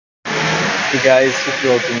Hey guys, hope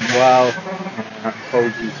you're all doing well.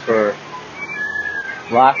 Apologies for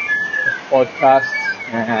lack of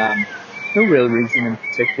podcasts. No real reason in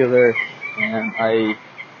particular. I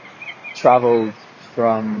travelled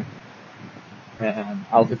from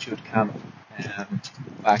altitude camp um,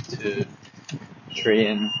 back to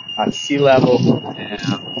train at sea level.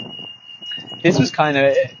 This was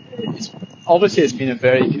obviously it's been a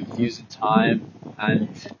very confusing time, and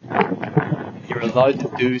you're allowed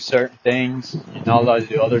to do certain things, you're not allowed to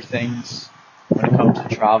do other things when it comes to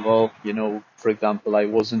travel. For example, I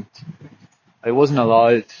wasn't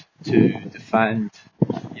allowed to defend,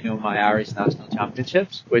 my Irish national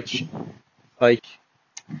championships, which like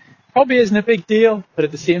probably isn't a big deal, but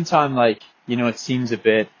at the same time, it seems a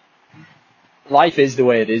bit. Life is the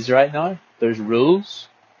way it is right now. There's rules.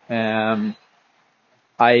 I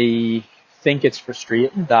think it's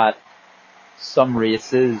frustrating that some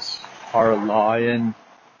races are allowing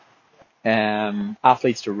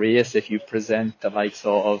athletes to race if you present the likes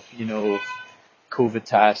of, COVID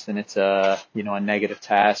test and it's a negative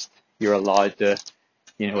test. You're allowed to,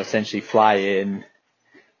 essentially fly in.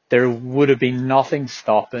 There would have been nothing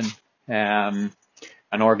stopping an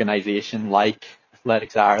organisation like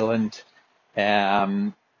Athletics Ireland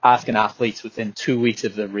asking athletes within 2 weeks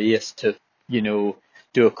of the race to,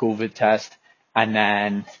 do a COVID test, and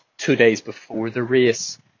then 2 days before the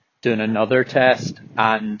race doing another test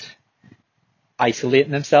and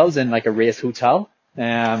isolating themselves in like a race hotel.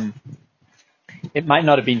 It might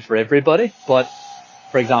not have been for everybody, but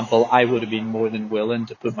for example, I would have been more than willing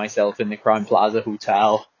to put myself in the Crown Plaza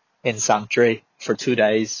Hotel in Santry for 2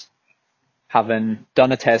 days, having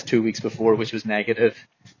done a test 2 weeks before, which was negative,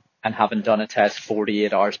 and having done a test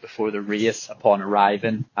 48 hours before the race upon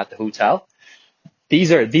arriving at the hotel.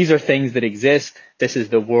 These are things that exist. This is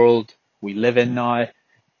the world we live in now.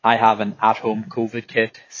 I have an at-home COVID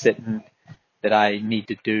kit sitting that I need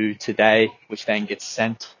to do today, which then gets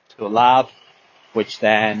sent to a lab, which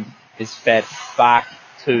then is fed back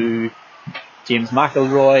to James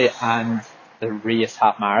McElroy and the race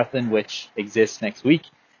half marathon, which exists next week.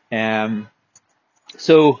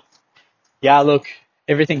 So yeah, look,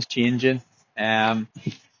 everything's changing.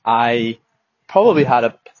 I probably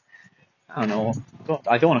had I don't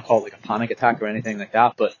want to call it like a panic attack or anything like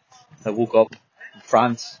that, but I woke up in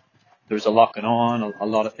France. There was a lot going on, a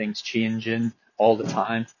lot of things changing all the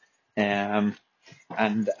time. And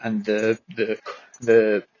the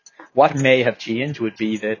what may have changed would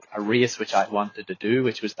be that a race which I wanted to do,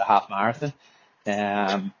 which was the half marathon,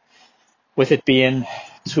 with it being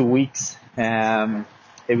 2 weeks,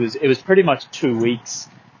 it was pretty much 2 weeks.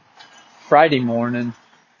 Friday morning,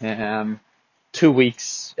 2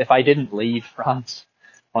 weeks. If I didn't leave France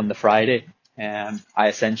on the Friday,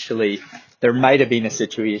 there might have been a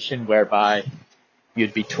situation whereby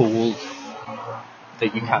you'd be told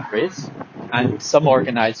that you can't race. And some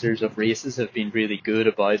organisers of races have been really good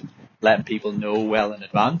about letting people know well in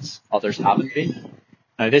advance. Others haven't been.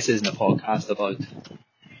 Now, this isn't a podcast about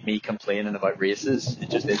me complaining about races. It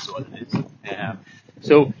just is what it is.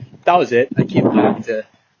 So that was it. I came back to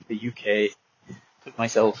the UK, put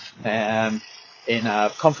myself in a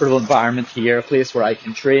comfortable environment here, a place where I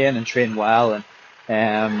can train and train well,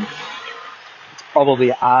 and it's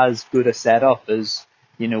probably as good a setup as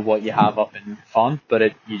what you have up in Font, but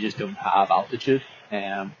you just don't have altitude.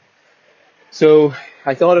 So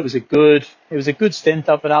I thought it was a good stint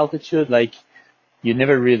up at altitude. Like, you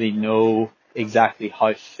never really know exactly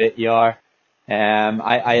how fit you are.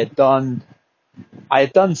 I had done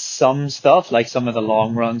some stuff, like some of the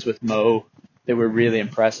long runs with Mo. They were really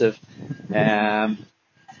impressive.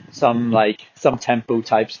 Some tempo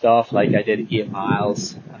type stuff, like I did 8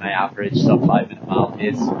 miles and I averaged sub 5 minute mile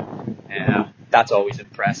pace. That's always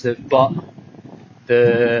impressive. But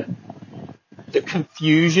the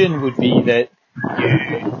confusion would be that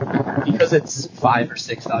because it's 5,000 or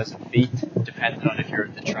 6,000 feet, depending on if you're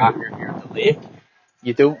at the track or if you're at the lake,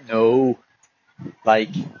 you don't know, like,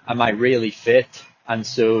 am I really fit? And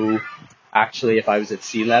so actually, if I was at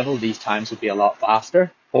sea level, these times would be a lot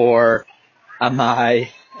faster, or am I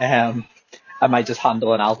just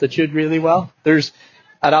handling altitude really well?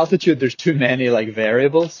 At altitude, there's too many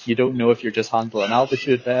variables. You don't know if you're just handling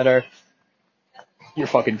altitude better. Your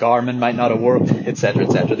fucking Garmin might not have worked, etc.,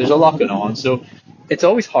 etc. There's a lot going on, so it's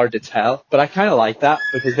always hard to tell. But I kind of like that,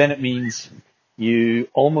 because then it means you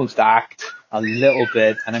almost act a little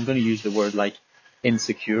bit, and I'm going to use the word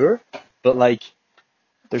insecure, but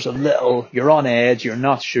you're on edge, you're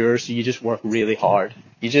not sure, so you just work really hard.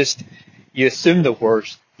 You assume the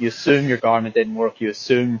worst. You assume your Garmin didn't work. You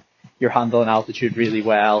assume you're handling altitude really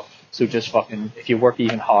well. So just if you work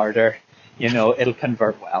even harder, it'll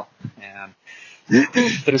convert well. But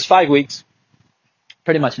it was 5 weeks,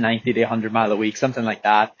 pretty much 90 to 100 mile a week, something like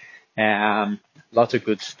that. Lots of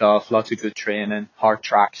good stuff, lots of good training, hard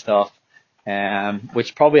track stuff,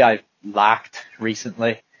 which probably I've lacked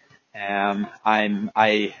recently.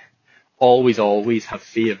 I always have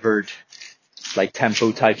favored like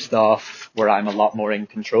tempo type stuff where I'm a lot more in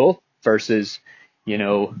control versus,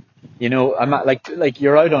 I'm not like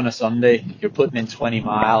you're out on a Sunday, you're putting in 20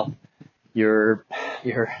 mile, you're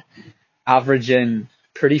averaging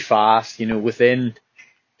pretty fast, within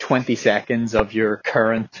 20 seconds of your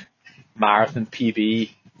current marathon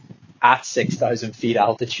PB at 6,000 feet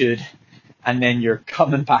altitude. And then you're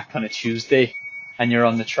coming back on a Tuesday and you're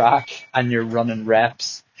on the track and you're running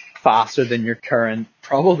reps faster than your current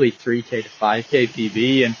probably 3K to 5K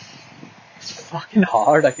PB. And it's fucking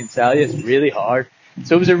hard, I can tell you. It's really hard.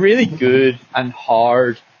 So it was a really good and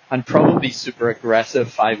hard and probably super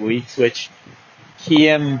aggressive 5 weeks, which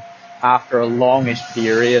came after a longish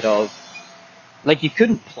period of, like, you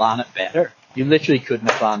couldn't plan it better. You literally couldn't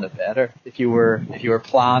have planned it better. If you were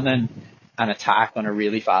planning an attack on a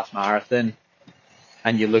really fast marathon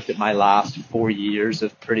and you looked at my last 4 years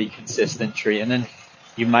of pretty consistent training,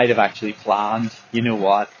 you might have actually planned, you know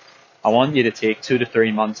what, I want you to take 2 to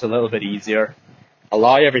 3 months a little bit easier,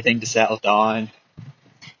 allow everything to settle down,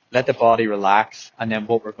 let the body relax, and then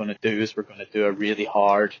what we're going to do is we're going to do a really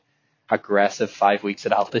hard, aggressive 5 weeks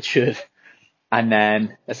at altitude, and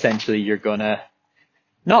then essentially you're going to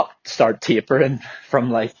not start tapering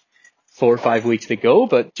from like 4 or 5 weeks to go,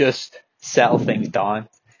 but just settle things down,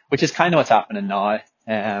 which is kind of what's happening now.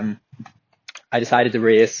 I decided to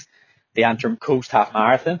race the Antrim Coast Half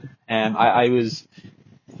Marathon. I was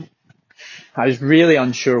really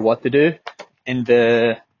unsure what to do in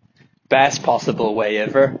the best possible way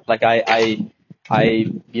ever. Like I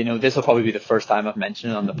this will probably be the first time I've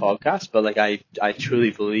mentioned it on the podcast, but like I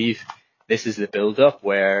truly believe this is the build up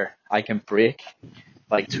where I can break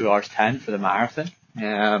like 2 hours 10 for the marathon.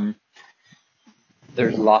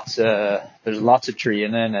 There's lots of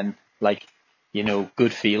training and like,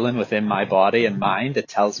 good feeling within my body and mind that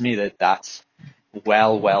tells me that that's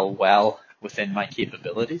well within my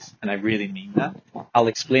capabilities. And I really mean that. I'll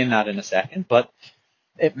explain that in a second, but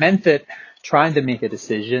it meant that trying to make a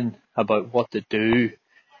decision about what to do,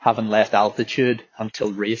 having left altitude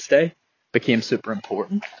until race day, became super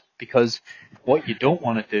important, because what you don't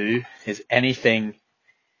want to do is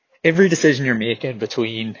every decision you're making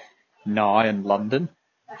between now and London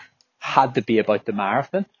had to be about the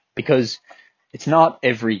marathon, because it's not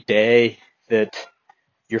every day that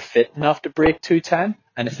you're fit enough to break 2:10,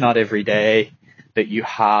 and it's not every day that you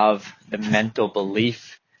have the mental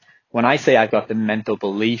belief. When I say I've got the mental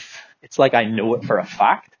belief, it's like I know it for a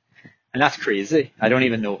fact, and that's crazy. I don't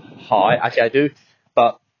even know how. Actually, I do,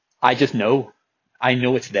 but I just know. I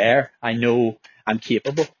know it's there. I know I'm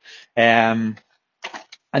capable. And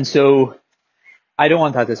so I don't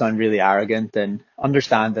want that to sound really arrogant, and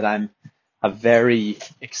understand that I'm a very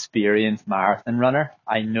experienced marathon runner.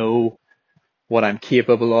 I know what I'm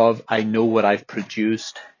capable of. I know what I've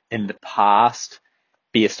produced in the past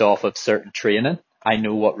based off of certain training. I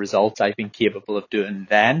know what results I've been capable of doing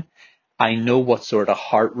then. I know what sort of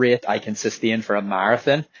heart rate I can sustain for a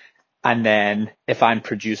marathon. And then if I'm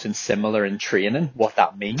producing similar in training, what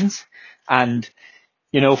that means. And,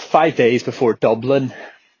 5 days before Dublin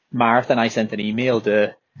marathon, I sent an email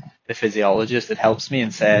to the physiologist that helps me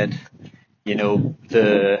and said,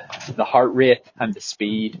 the heart rate and the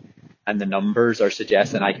speed and the numbers are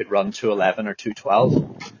suggesting I could run 2:11 or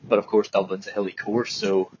 2:12. But of course, Dublin's a hilly course.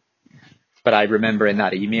 But I remember in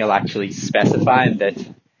that email actually specifying that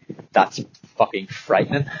that's fucking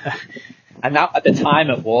frightening. And that, at the time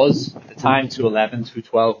 2:11,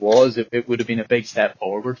 2:12 was, it would have been a big step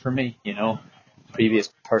forward for me.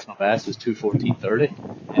 Previous personal best was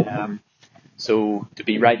 2:14:30. So to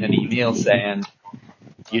be writing an email saying,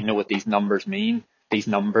 you know what these numbers mean? These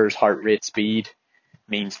numbers, heart rate, speed,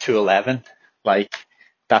 means 2:11. Like,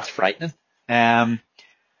 that's frightening.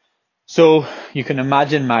 So you can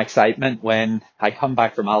imagine my excitement when I come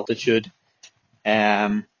back from altitude.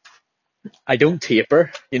 I don't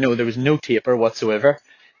taper. There was no taper whatsoever.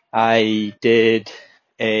 I did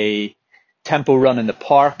a tempo run in the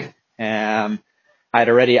park. I'd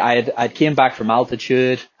came back from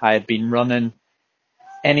altitude. I had been running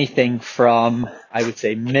anything from, I would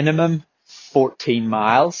say, minimum 14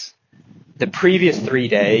 miles. The previous 3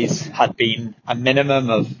 days had been a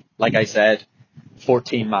minimum of, like I said,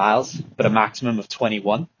 14 miles, but a maximum of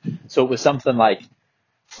 21. So it was something like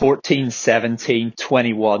 14, 17,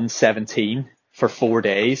 21, 17 for 4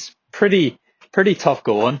 days. Pretty tough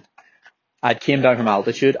going. I came down from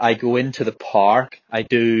altitude. I go into the park. I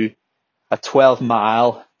do a 12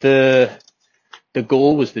 mile. The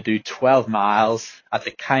goal was to do 12 miles at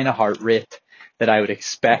the kind of heart rate that I would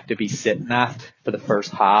expect to be sitting at for the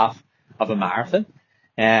first half of a marathon.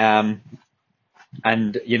 And,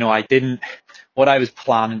 you know, what I was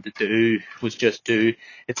planning to do was just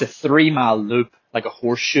it's a 3 mile loop, like a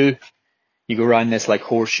horseshoe. You go around this like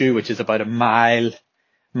horseshoe, which is about a mile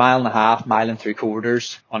and a half, mile and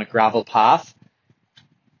 3/4 on a gravel path.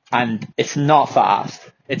 And it's not fast.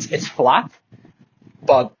 It's flat,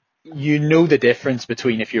 but you know the difference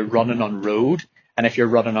between if you're running on road and if you're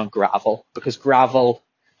running on gravel, because gravel,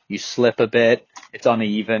 you slip a bit, it's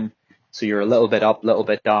uneven. So you're a little bit up, a little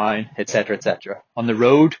bit down, etc., etc. On the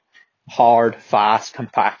road, hard, fast,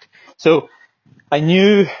 compact. So I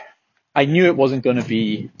knew it wasn't going to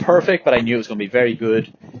be perfect, but I knew it was going to be very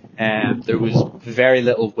good. And there was very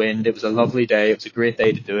little wind. It was a lovely day. It was a great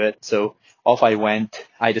day to do it. So off I went.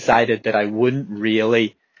 I decided that I wouldn't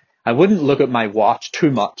look at my watch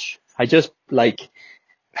too much. I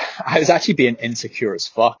was actually being insecure as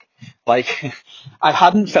fuck. Like, I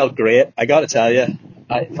hadn't felt great. I got to tell you,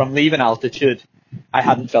 from leaving altitude, I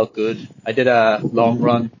hadn't felt good. I did a long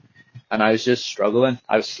run and I was just struggling.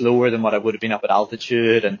 I was slower than what I would have been up at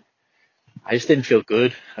altitude, and I just didn't feel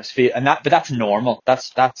good. But that's normal.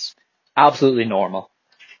 That's absolutely normal.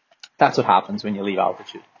 That's what happens when you leave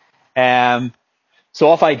altitude. So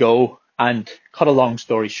off I go, and cut a long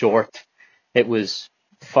story short, it was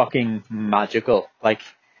fucking magical. Like,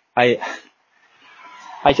 I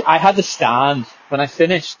had to stand when I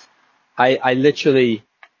finished. I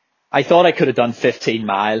thought I could have done 15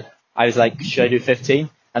 mile. I was like, should I do 15?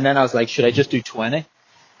 And then I was like, should I just do 20?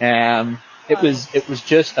 It was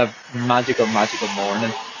just a magical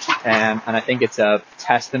morning. And I think it's a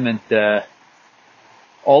testament to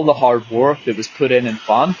all the hard work that was put in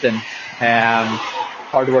front, and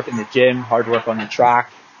hard work in the gym, hard work on the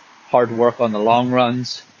track, hard work on the long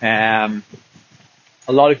runs, a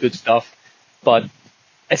lot of good stuff. But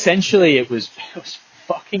essentially it was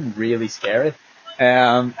fucking really scary.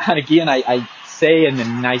 And again, I say in the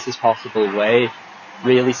nicest possible way,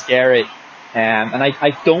 really scary. And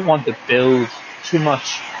I don't want to build too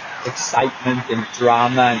much excitement and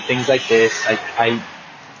drama and things like this.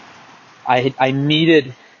 I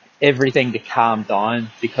needed everything to calm down,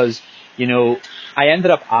 because, you know, I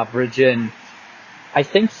ended up averaging, I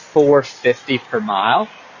think, 450 per mile,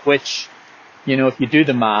 which, you know, if you do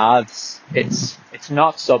the maths, it's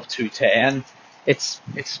not sub 210. It's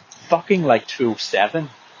fucking like 207.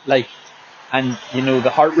 Like, and, you know,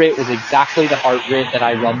 the heart rate was exactly the heart rate that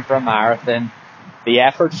I run for a marathon. The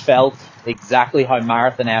effort felt exactly how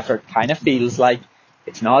marathon effort kind of feels like.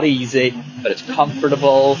 It's not easy, but it's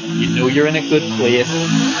comfortable. You know you're in a good place.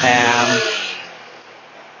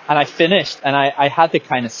 And I finished, and I had to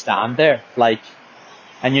kind of stand there, like,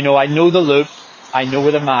 and, you know, I know the loop. I know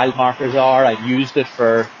where the mile markers are. I've used it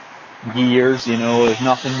for years, you know, there's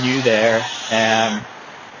nothing new there. And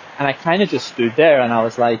I kind of just stood there, and I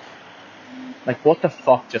was like, what the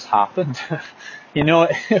fuck just happened? You know,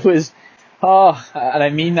 it was, and I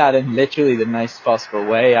mean that in literally the nicest possible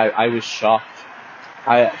way. I was shocked.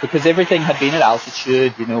 Because everything had been at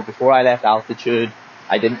altitude, you know, before I left altitude,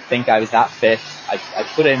 I didn't think I was that fit. I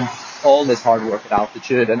put in all this hard work at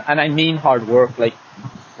altitude, and I mean hard work. Like,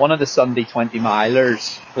 one of the Sunday 20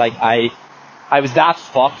 milers, like, I was that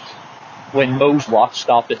fucked when Mo's watch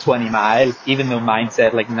stopped at 20 mile, even though mine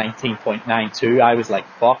said like 19.92. I was like,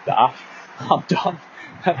 fuck that, I'm done.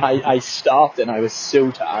 And I stopped, and I was so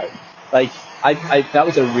tired. Like, that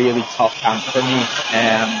was a really tough camp for me.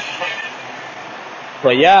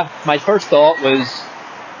 But yeah, my first thought was,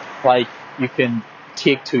 like, you can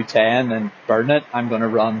take 210 and burn it. I'm going to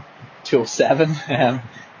run 207.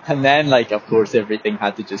 And then, like, of course, everything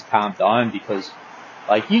had to just calm down, because,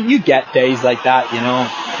 like, you get days like that, you know.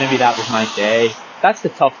 Maybe that was my day. That's the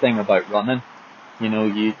tough thing about running. You know,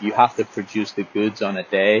 you have to produce the goods on a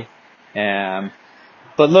day.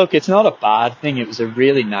 But look, it's not a bad thing. It was a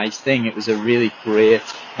really nice thing. It was a really great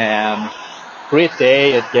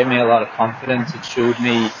day. It gave me a lot of confidence. It showed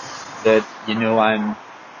me that, you know,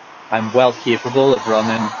 I'm well capable of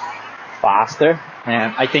running faster.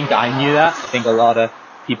 And I think I knew that. I think a lot of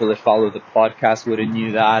people that follow the podcast would have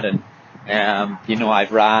knew that. And, you know,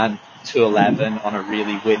 I've ran 211 on a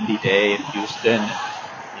really windy day in Houston.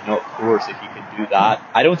 You know, of course, if you can do that.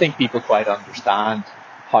 I don't think people quite understand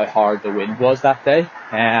how hard the wind was that day.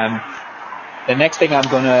 The next thing I'm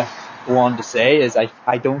going to go on to say is I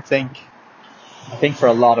think for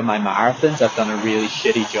a lot of my marathons, I've done a really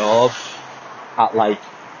shitty job at, like,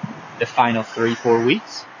 the final 3-4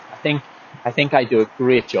 weeks. I think I do a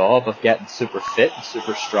great job of getting super fit and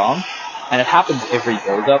super strong. And it happens every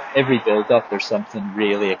build up. Every build up, there's something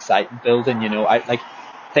really exciting building. You know, I like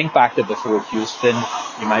think back to before Houston.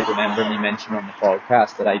 You might remember me mentioning on the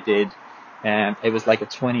podcast that I did. It was like a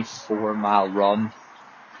 24-mile run,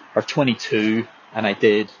 or 22, and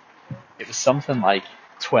it was something like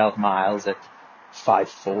 12 miles at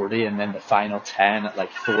 5:40, and then the final 10 at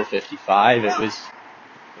like 4:55.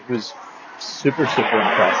 It was super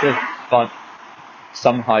impressive. But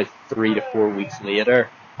somehow 3 to 4 weeks later,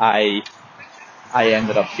 I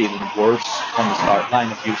ended up feeling worse on the start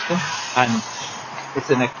line of Houston, and it's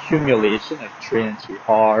an accumulation of training too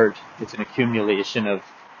hard. It's an accumulation of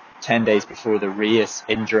 10 days before the race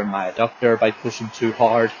injuring my adductor by pushing too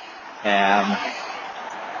hard.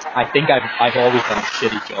 I think I've always done a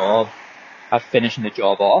shitty job of finishing the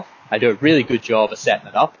job off. I do a really good job of setting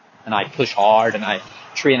it up, and I push hard, and I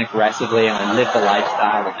train aggressively, and I live the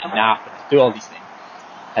lifestyle, and I nap, and I do all these things.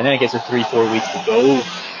 And then it gets to 3-4 weeks to go,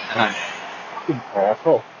 and I'm fucking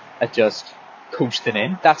awful at just coasting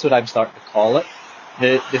in. That's what I'm starting to call it.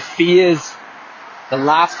 The phase, the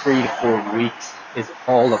last 3 to 4 weeks is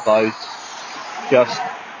all about just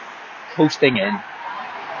coasting in.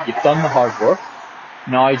 You've done the hard work.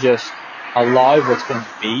 Now just allow what's going to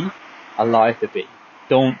be, allow it to be.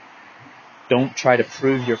 Don't try to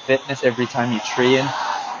prove your fitness every time you train.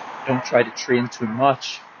 Don't try to train too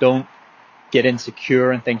much. Don't get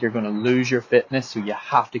insecure and think you're going to lose your fitness, so you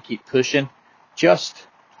have to keep pushing. Just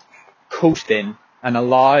coast in and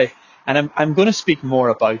allow. And I'm going to speak more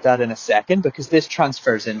about that in a second, because this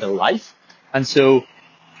transfers into life. And so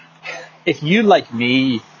if you, like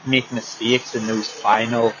me, make mistakes in those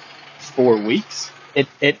final 4 weeks,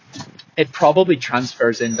 it probably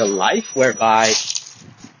transfers into life, whereby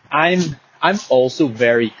I'm also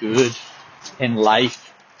very good in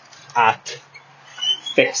life at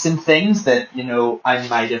fixing things that, you know, I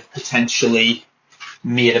might have potentially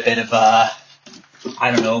made a bit of a,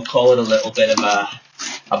 I don't know, call it a little bit of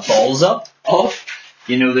a balls up of.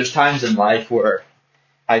 You know, there's times in life where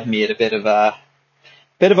I've made a bit of a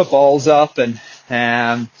balls up, and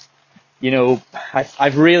you know,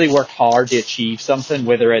 I've really worked hard to achieve something,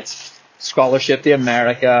 whether it's scholarship to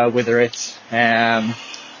America, whether it's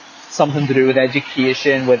something to do with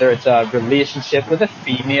education, whether it's a relationship with a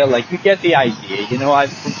female. Like, you get the idea. You know,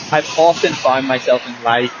 I've often found myself in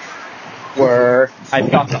life where I've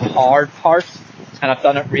got the hard part, and I've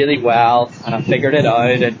done it really well, and I've figured it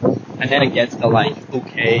out, and then it gets to like,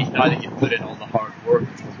 okay, now that you've put in all the hard work,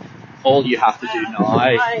 all you have to do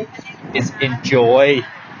now is enjoy,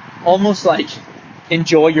 almost like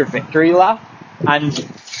enjoy your victory lap. And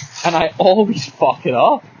I always fuck it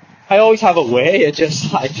up. I always have a way of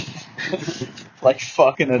just like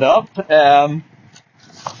fucking it up. And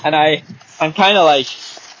I'm kind of like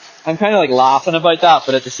laughing about that,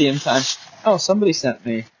 but at the same time, oh, somebody sent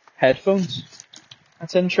me headphones.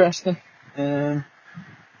 That's interesting.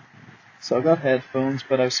 So I got headphones,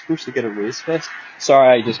 but I was supposed to get a race vest.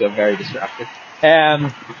 Sorry, I just got very distracted.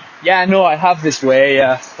 Yeah, no, I have this way,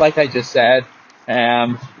 like I just said,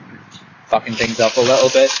 fucking things up a little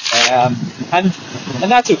bit.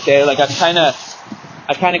 And that's okay. Like, I've kind of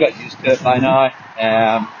got used to it by now.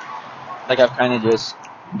 Like, I've kind of just,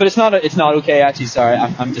 but it's not okay, actually. Sorry,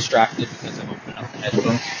 I'm distracted because I'm opening up the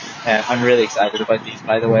headphones. I'm really excited about these,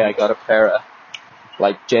 by the way. I got a pair of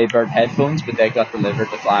like Jaybird headphones, but they got delivered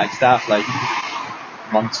to Flagstaff like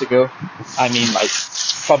months ago. I mean, like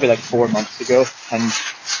probably like 4 months ago, and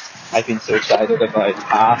I've been so excited about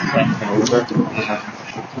Haas sending over.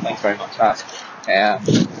 Thanks very much, Haas.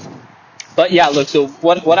 But yeah, look. So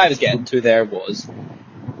what I was getting to there was,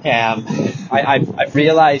 I've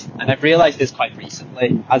realized, and I've realized this quite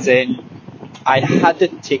recently, as in I had to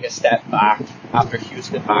take a step back after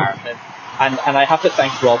Houston Marathon. And I have to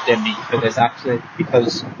thank Rob Dimney for this, actually,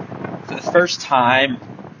 because for the first time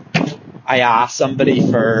I asked somebody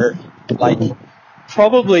for, like,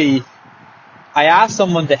 I asked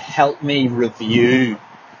someone to help me review,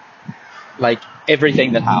 like,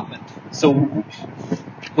 everything that happened. So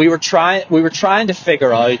we were trying to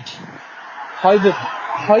figure out how the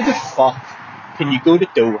fuck can you go to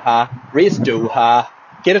Doha, race Doha,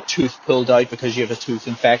 get a tooth pulled out because you have a tooth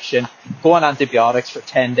infection, go on antibiotics for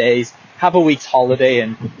 10 days, have a week's holiday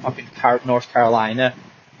in fucking North Carolina,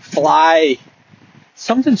 fly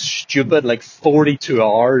something stupid like 42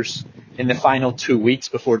 hours in the final 2 weeks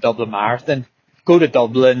before Dublin Marathon, go to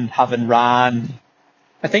Dublin having ran,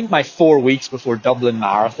 I think my 4 weeks before Dublin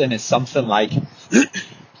Marathon is something like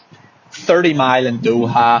 30 mile in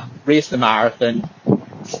Doha, race the marathon,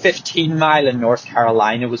 15 mile in North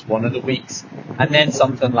Carolina was one of the weeks, and then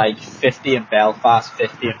something like 50 in Belfast,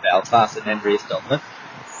 and then race Dublin.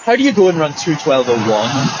 How do you go and run 2:12:01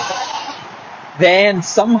 then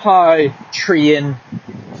somehow train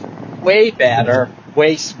way better,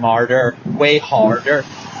 way smarter, way harder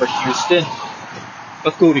for Houston,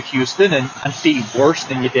 but go to Houston and feel worse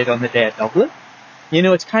than you did on the day at Dublin. You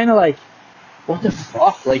know, it's kind of like, what the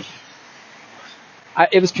fuck? Like,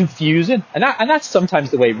 it was confusing, and that's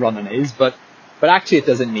sometimes the way running is, but actually it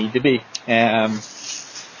doesn't need to be.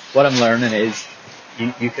 What I'm learning is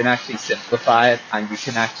you can actually simplify it, and you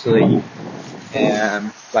can actually,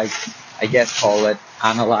 like, I guess call it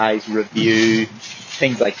analyze, review,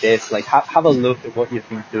 things like this. Like, have a look at what you've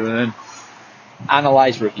been doing,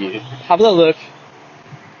 analyze, review, have a look,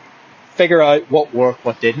 figure out what worked,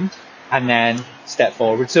 what didn't, and then step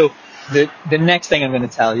forward. So the next thing I'm going to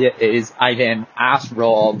tell you is I then asked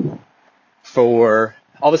Rob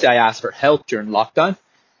obviously I asked for help during lockdown.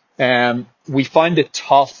 We found it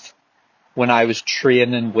tough when I was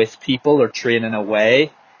training with people or training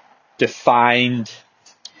away to find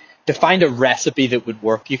a recipe that would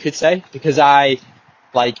work, you could say, because I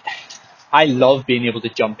love being able to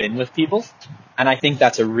jump in with people, and I think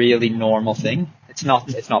that's a really normal thing. It's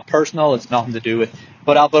not personal. It's nothing to do with,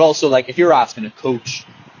 but also, like, if you're asking a coach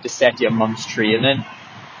to set you a month's training,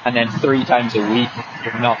 and then 3 times a week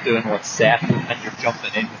you're not doing what's set and you're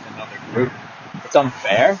jumping in with another group, it's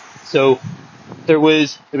unfair. So there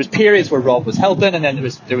was periods where Rob was helping, and then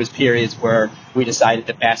there was periods where we decided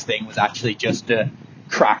the best thing was actually just to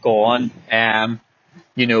crack on,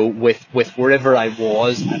 you know, with wherever I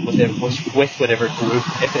was and with whatever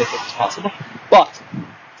group, if it was possible. But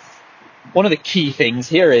one of the key things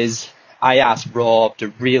here is I asked Rob to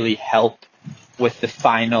really help with the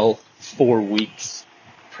final 4 weeks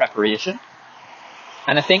preparation.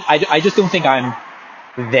 And I think I just don't think I'm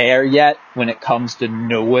there yet when it comes to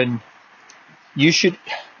knowing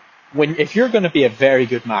if you're going to be a very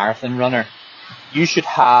good marathon runner, you should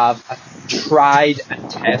have a tried and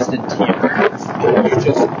tested taper. You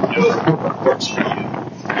just know what works for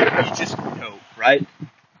you. You just know, right?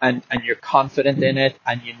 And you're confident in it,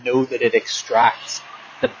 and you know that it extracts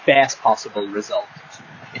the best possible result.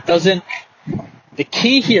 It doesn't. The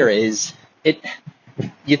key here is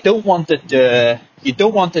you don't want it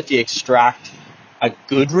to extract a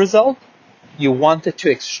good result. You want it to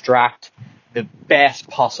extract the best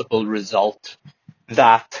possible result,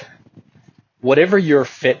 that whatever your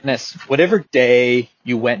fitness, whatever day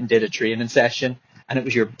you went and did a training session and it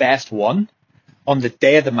was your best one, on the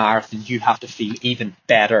day of the marathon you have to feel even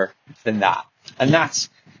better than that. And that's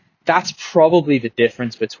probably the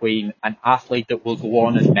difference between an athlete that will go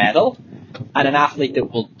on and medal and an athlete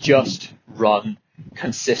that will just run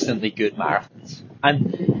consistently good marathons.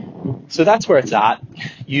 And so that's where it's at.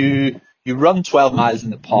 You run 12 miles in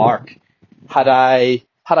the park. Had I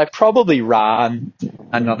probably ran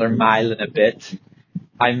another mile and a bit,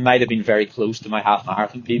 I might have been very close to my half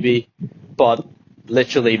marathon PB, but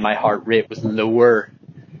literally my heart rate was lower.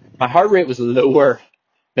 My heart rate was lower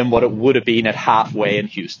than what it would have been at halfway in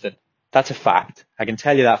Houston. That's a fact. I can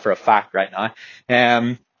tell you that for a fact right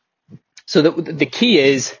now. So the key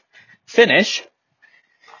is finish,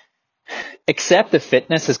 accept the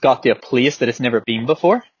fitness has got to a place that it's never been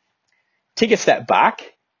before, take a step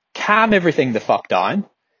back, calm everything the fuck down.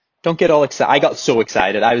 Don't get all excited. I got so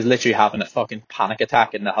excited. I was literally having a fucking panic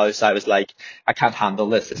attack in the house. I was like, I can't handle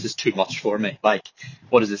this. This is too much for me. Like,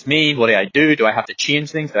 what does this mean? What do I do? Do I have to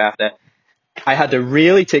change things? I had to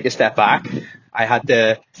really take a step back. I had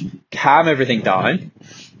to calm everything down.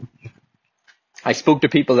 I spoke to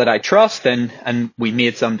people that I trust, and we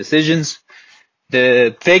made some decisions.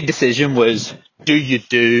 The big decision was, do you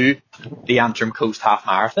do the Antrim Coast Half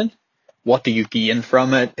Marathon? What do you gain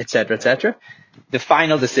from it, etc., etc.? The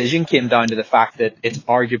final decision came down to the fact that it's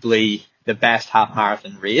arguably the best half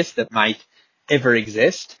marathon race that might ever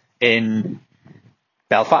exist in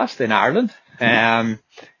Belfast, in Ireland. I'm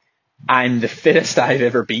the fittest I've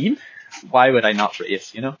ever been. Why would I not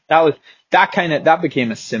race? You know, that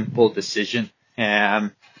became a simple decision.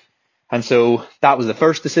 And so that was the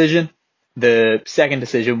first decision. The second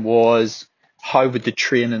decision was, how would the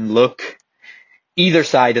training look either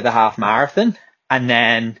side of the half marathon? And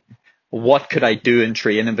then what could I do in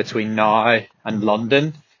training between now and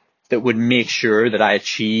London that would make sure that I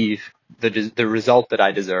achieve the result that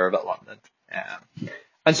I deserve at London?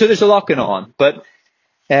 And so there's a lot going on, but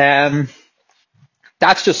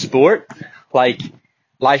that's just sport. Like,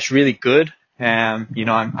 life's really good. You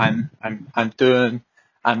know,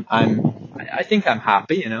 I think I'm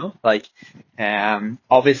happy, you know, like,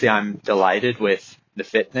 obviously I'm delighted with the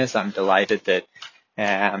fitness. I'm delighted that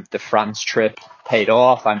the France trip paid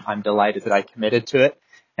off. I'm delighted that I committed to it.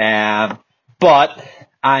 But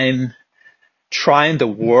I'm trying to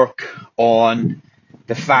work on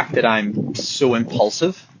the fact that I'm so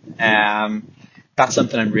impulsive, that's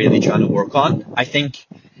something I'm really trying to work on. I think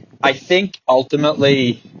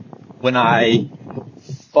ultimately when I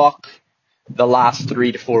fuck the last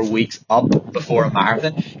 3 to 4 weeks up before a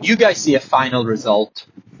marathon, you guys see a final result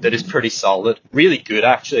that is pretty solid, really good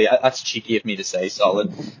actually. That's cheeky of me to say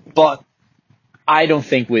solid, but I don't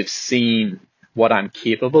think we've seen what I'm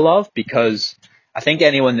capable of, because I think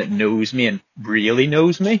anyone that knows me and really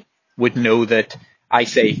knows me would know that I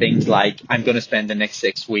say things like, I'm going to spend the next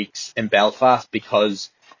 6 weeks in Belfast because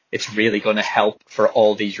it's really going to help for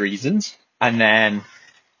all these reasons. And then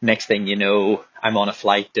next thing you know, I'm on a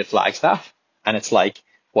flight to Flagstaff and it's like,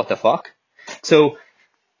 what the fuck? So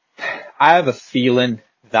I have a feeling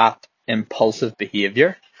that impulsive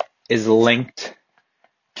behavior is linked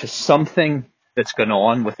to something that's going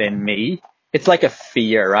on within me. It's like a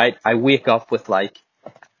fear, right? I wake up with like,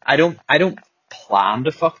 I don't plan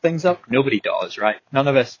to fuck things up. Nobody does, right? None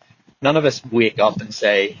of us wake up and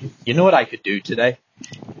say, you know what I could do today?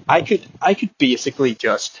 I could basically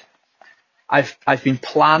just, I've been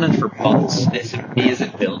planning for months this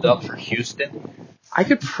amazing build up for Houston. I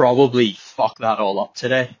could probably fuck that all up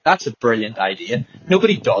today. That's a brilliant idea.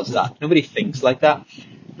 Nobody does that. Nobody thinks like that.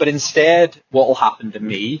 But instead, what will happen to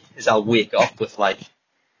me is I'll wake up with like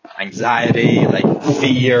anxiety, like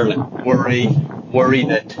fear, like worry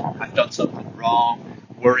that I've done something wrong,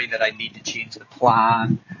 worry that I need to change the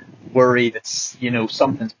plan, worry that,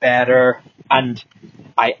 something's better, and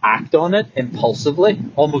I act on it impulsively,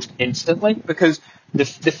 almost instantly, because the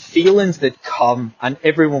feelings that come, and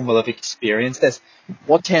everyone will have experienced this,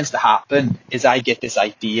 what tends to happen is I get this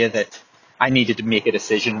idea that I needed to make a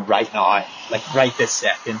decision right now, like right this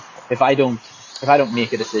second. If I don't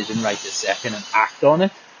make a decision right this second and act on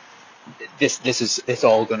it, it's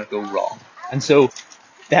all going to go wrong. And so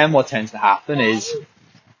then what tends to happen is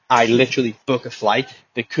I literally book a flight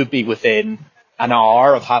that could be within an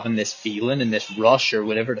hour of having this feeling and this rush or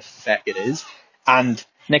whatever the feck it is. And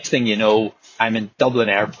next thing you know, I'm in Dublin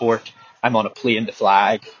airport, I'm on a plane to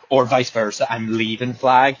Flag, or vice versa, I'm leaving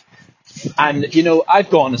Flag. And, I've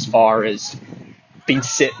gone as far as been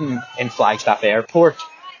sitting in Flagstaff airport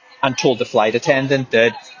and told the flight attendant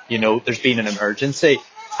that, there's been an emergency.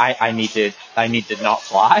 I need to not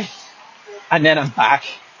fly. And then I'm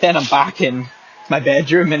back in my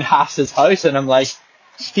bedroom in Haas's house and I'm like,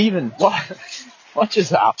 Stephen, what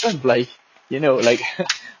just happened? Like,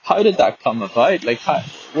 how did that come about? Like,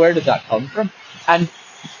 where did that come from? And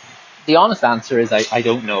the honest answer is I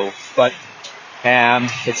don't know, but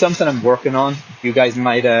it's something I'm working on. You guys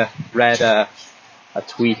might have read a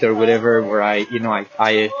tweet or whatever where I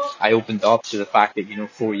opened up to the fact that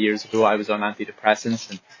 4 years ago I was on antidepressants,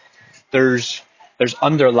 and there's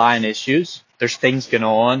underlying issues. There's things going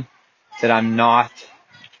on that I'm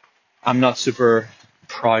not super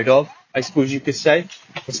proud of, I suppose you could say.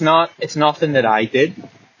 It's nothing that I did.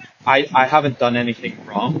 I haven't done anything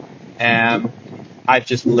wrong. I've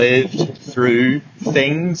just lived through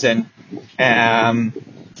things, and I've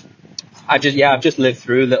just lived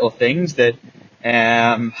through little things that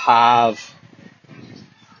have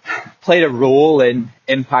played a role in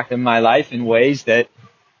impacting my life in ways that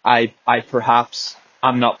I perhaps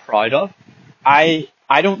I'm not proud of. I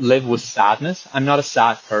don't live with sadness. I'm not a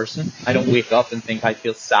sad person. I don't wake up and think I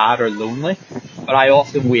feel sad or lonely, but I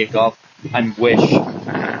often wake up and wish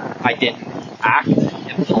I didn't act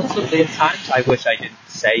impulsively at times. I wish I didn't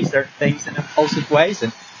say certain things in impulsive ways,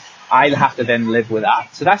 and I'll have to then live with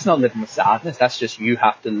that. So that's not living with sadness. That's just you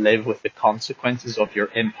have to live with the consequences of your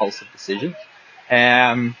impulsive decision.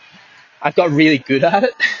 I've got really good at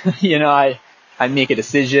it. I make a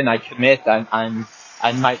decision, I commit,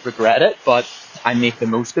 I might regret it, but I make the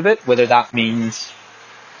most of it, whether that means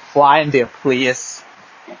flying to a place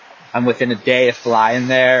and within a day of flying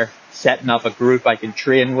there, setting up a group I can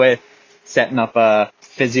train with, setting up a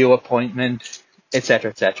physio appointment, etc.,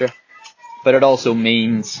 etc. But it also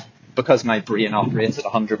means, because my brain operates at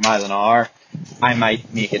 100 miles an hour, I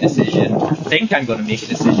might make a decision, think I'm going to make a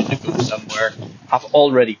decision to go somewhere, have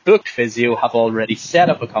already booked physio, have already set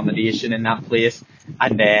up accommodation in that place,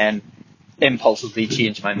 and then impulsively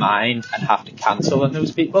change my mind and have to cancel on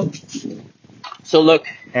those people. So look,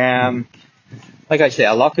 like I say,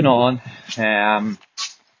 a lot going on.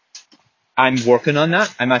 I'm working on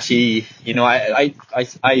that. I'm actually, I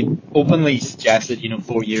openly suggested,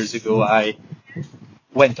 4 years ago, I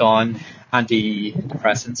went on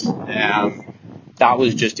antidepressants. That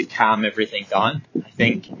was just to calm everything down. I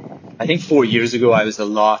think 4 years ago I was a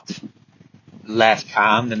lot less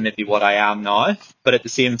calm than maybe what I am now. But at the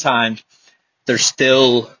same time, there's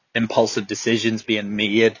still impulsive decisions being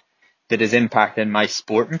made that is impacting my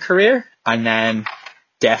sporting career. And then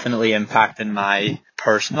definitely impacting my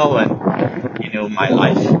personal and, you know, my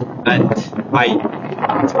life. And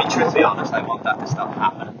to be truthfully honest, I want that to stop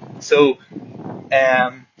happening. So,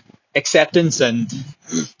 acceptance and,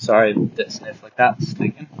 sorry, the sniff like that,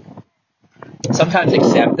 stinking. Sometimes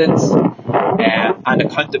acceptance and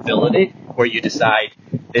accountability, where you decide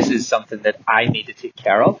this is something that I need to take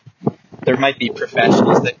care of. There might be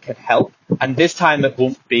professionals that can help, and this time it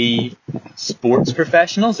won't be sports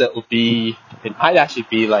professionals. It might actually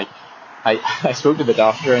be like, I spoke to the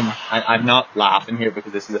doctor, and I'm not laughing here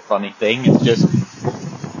because this is a funny thing. It's just,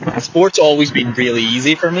 sport's always been really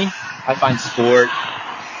easy for me. I find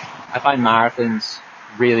marathons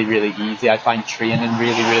really, really easy. I find training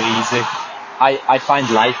really, really easy. I find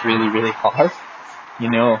life really, really hard.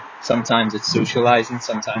 You know, sometimes it's socializing,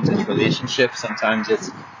 sometimes it's relationships, sometimes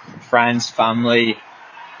it's friends, family.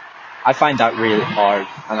 I find that really hard,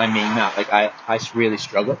 and I mean that. Like, I really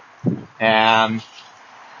struggle.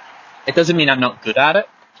 It doesn't mean I'm not good at it,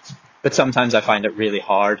 but sometimes I find it really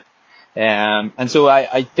hard. And so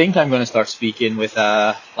I think I'm going to start speaking with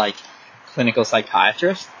a clinical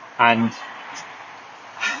psychiatrist, and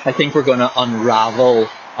I think we're going to unravel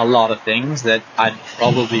a lot of things that I'd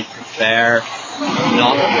probably prefer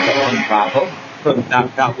not to unravel, but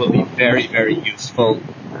that will be very, very useful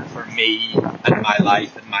for me and my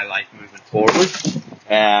life moving forward.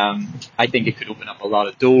 I think it could open up a lot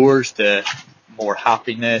of doors to more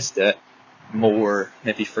happiness, to more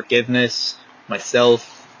maybe forgiveness,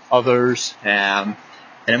 myself, others, and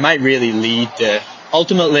it might really lead to,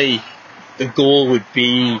 ultimately, the goal would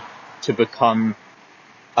be to become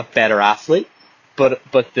a better athlete, but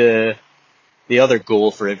the other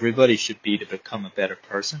goal for everybody should be to become a better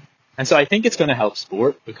person. And so I think it's going to help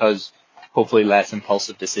sport, because hopefully less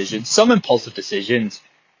impulsive decisions. Some impulsive decisions,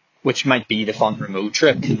 which might be the Font Remote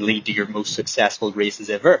trip, can lead to your most successful races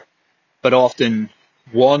ever. But often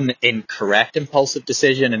one incorrect impulsive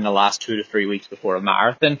decision in the last 2 to 3 weeks before a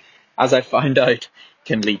marathon, as I found out,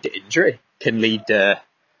 can lead to injury, can lead to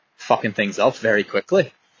fucking things up very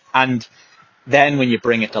quickly. And then when you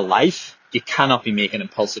bring it to life, you cannot be making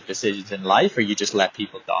impulsive decisions in life, or you just let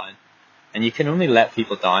people down. And you can only let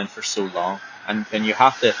people down for so long. And you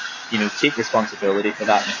have to, you know, take responsibility for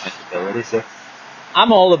that and accountability. So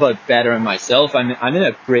I'm all about bettering myself. I'm in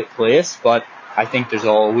a great place, but I think there's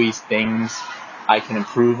always things I can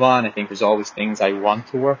improve on. I think there's always things I want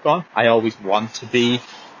to work on. I always want to be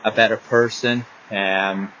a better person.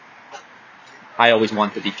 I always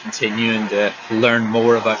want to be continuing to learn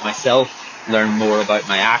more about myself, learn more about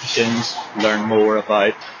my actions, learn more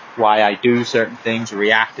about why I do certain things,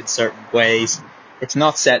 react in certain ways. It's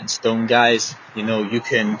not set in stone, guys. You know, you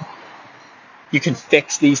can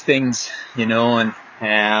fix these things, you know,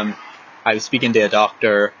 and I was speaking to a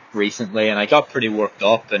doctor recently, and I got pretty worked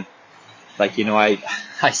up, and like, you know, I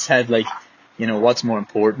said, like, you know, what's more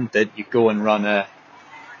important, that you go and run a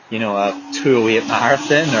 2:08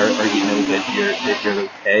 marathon, or you know, that you're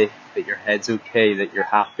okay, that your head's okay, that you're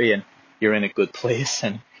happy and you're in a good place.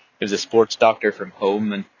 And it was a sports doctor from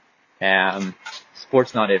home, and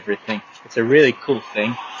sport's not everything. It's a really cool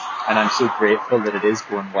thing, and I'm so grateful that it is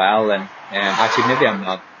going well. And actually, maybe I'm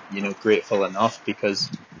not, you know, grateful enough, because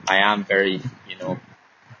I am very, you know,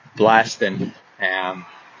 blessed, and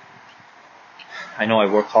I know I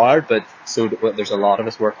work hard, but there's a lot of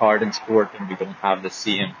us work hard in sport, and we don't have the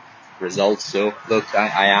same results. So look,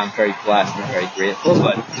 I am very blessed and very grateful,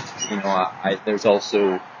 but you know,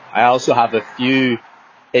 I also have a few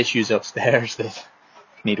issues upstairs that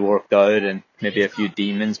need worked out, and maybe a few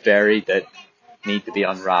demons buried that need to be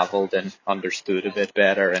unraveled and understood a bit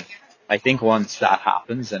better. And I think once that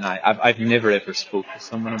happens, and I've never ever spoke to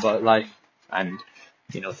someone about life and,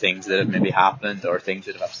 you know, things that have maybe happened, or things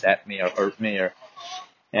that have upset me or hurt me, or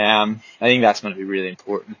I think that's going to be really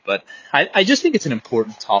important. But I just think it's an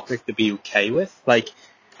important topic to be okay with. Like,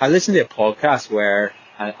 I listened to a podcast where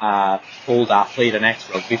an old athlete, an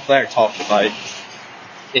ex-rugby player, talked about,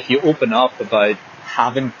 if you open up about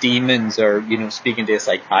having demons, or, you know, speaking to a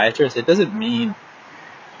psychiatrist,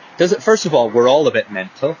 first of all, we're all a bit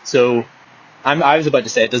mental. So I was about to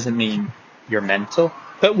say, it doesn't mean you're mental,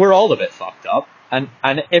 but we're all a bit fucked up, and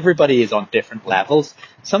everybody is on different levels.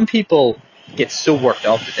 Some people get so worked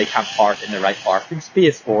up that they can't park in the right parking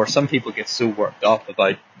space, or some people get so worked up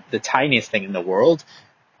about the tiniest thing in the world.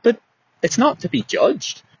 But it's not to be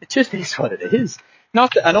judged. It just is what it is.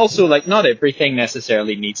 And also, like, not everything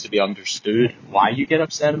necessarily needs to be understood. Why you get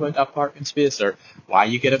upset about that parking space, or why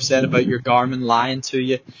you get upset about your Garmin lying to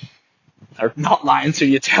you. or not lying to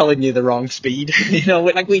you, telling you the wrong speed. You know,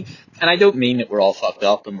 like and I don't mean that we're all fucked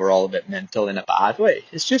up and we're all a bit mental in a bad way.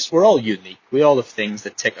 It's just we're all unique. We all have things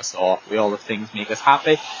that tick us off. We all have things make us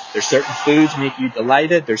happy. There's certain foods make you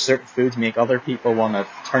delighted. There's certain foods make other people want to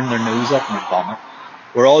turn their nose up and vomit.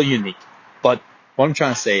 We're all unique. But what I'm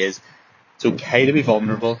trying to say is it's okay to be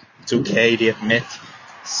vulnerable. It's okay to admit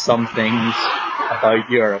some things about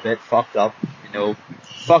you are a bit fucked up. You know,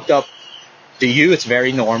 fucked up. To you, it's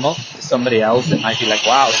very normal. To somebody else, it might be like,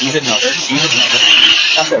 wow, he's a nutter.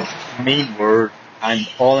 That's a mean word. And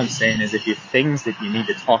all I'm saying is if you have things that you need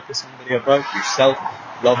to talk to somebody about, yourself,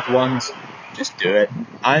 loved ones, just do it.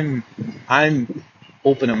 I'm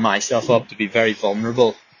opening myself up to be very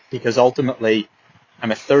vulnerable because ultimately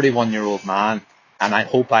I'm a 31-year-old man and I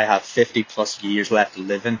hope I have 50 plus years left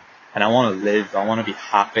living, and I want to live. I want to be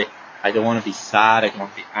happy. I don't want to be sad. I don't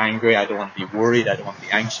want to be angry. I don't want to be worried. I don't want to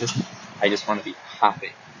be anxious. I just want to be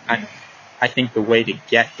happy. And I think the way to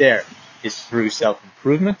get there is through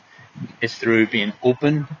self-improvement. It's through being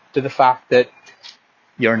open to the fact that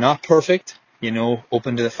you're not perfect, you know,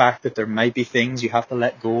 open to the fact that there might be things you have to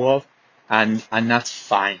let go of, and that's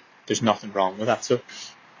fine. There's nothing wrong with that. So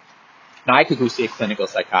now I could go see a clinical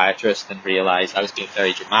psychiatrist and realize I was being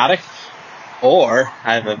very dramatic, or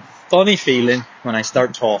I have a funny feeling when I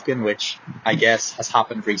start talking, which I guess has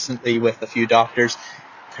happened recently with a few doctors,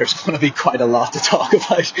 there's going to be quite a lot to talk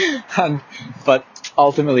about. But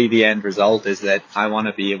ultimately the end result is that I want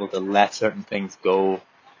to be able to let certain things go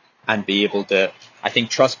and be able to, I think,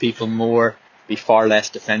 trust people more, be far less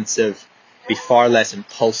defensive, be far less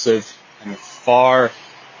impulsive, and far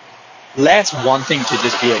less wanting to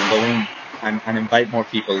just be alone and invite more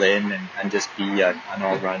people in and just be an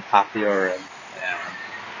all-round happier and,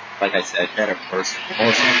 like I said, better person,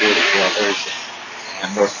 more supportive to others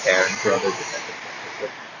and more caring for others.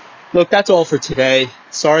 Look, that's all for today.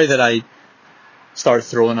 Sorry that I started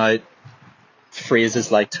throwing out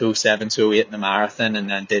phrases like 207, 208 in the marathon and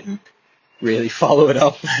then didn't really follow it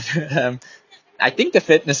up. I think the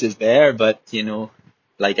fitness is there, but, you know,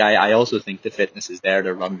 like I also think the fitness is there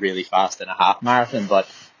to run really fast in a half marathon, but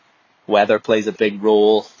weather plays a big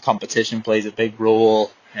role, competition plays a big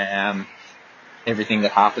role, everything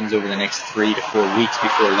that happens over the next 3 to 4 weeks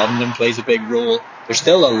before London plays a big role. There's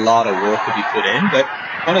still a lot of work to be put in, but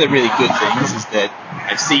one of the really good things is that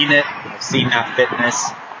I've seen it, I've seen that fitness,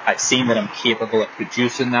 I've seen that I'm capable of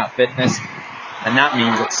producing that fitness, and that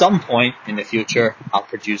means at some point in the future I'll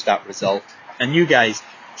produce that result. And you guys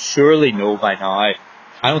surely know by now,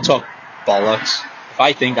 I don't talk bollocks. If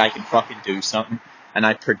I think I can fucking do something and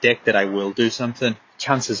I predict that I will do something,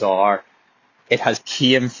 chances are it has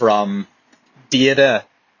came from data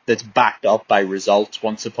that's backed up by results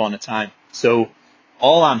once upon a time. So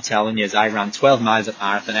all I'm telling you is I ran 12 miles at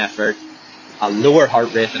marathon effort, a lower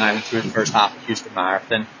heart rate than I went through the first half of Houston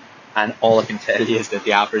Marathon, and all I can tell you is that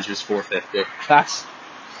the average was 450.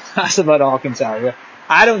 That's about all I can tell you.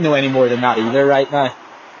 I don't know any more than that either right now,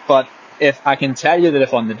 but if I can tell you that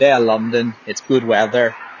if on the day of London it's good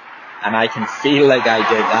weather and I can feel like I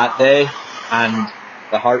did that day and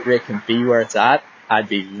the heart rate can be where it's at, I'd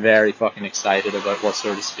be very fucking excited about what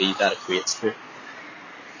sort of speed that equates to.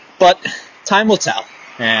 But time will tell.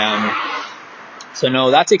 So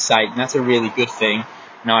no, that's exciting. That's a really good thing.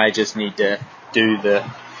 Now I just need to do the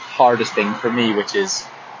hardest thing for me, which is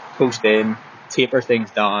coast in, taper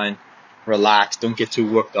things down, relax, don't get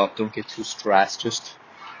too worked up, don't get too stressed, just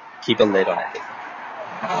keep a lid on everything.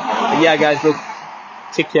 But yeah, guys, look,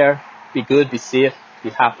 take care, be good, be safe,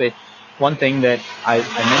 be happy. One thing that I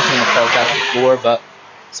mentioned in the podcast before, but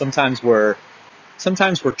sometimes we're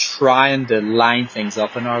trying to line things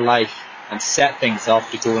up in our life and set things up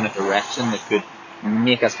to go in a direction that could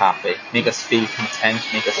make us happy, make us feel content,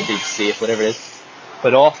 make us feel safe, whatever it is.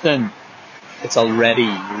 But often it's already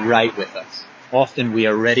right with us. Often we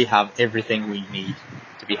already have everything we need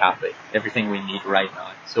to be happy, everything we need right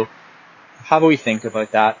now. So have a wee think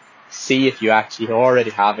about that. See if you actually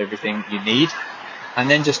already have everything you need. And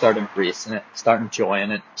then just start embracing it, start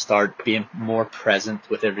enjoying it, start being more present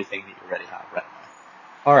with everything that you already have right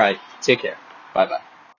now. Alright, take care. Bye bye.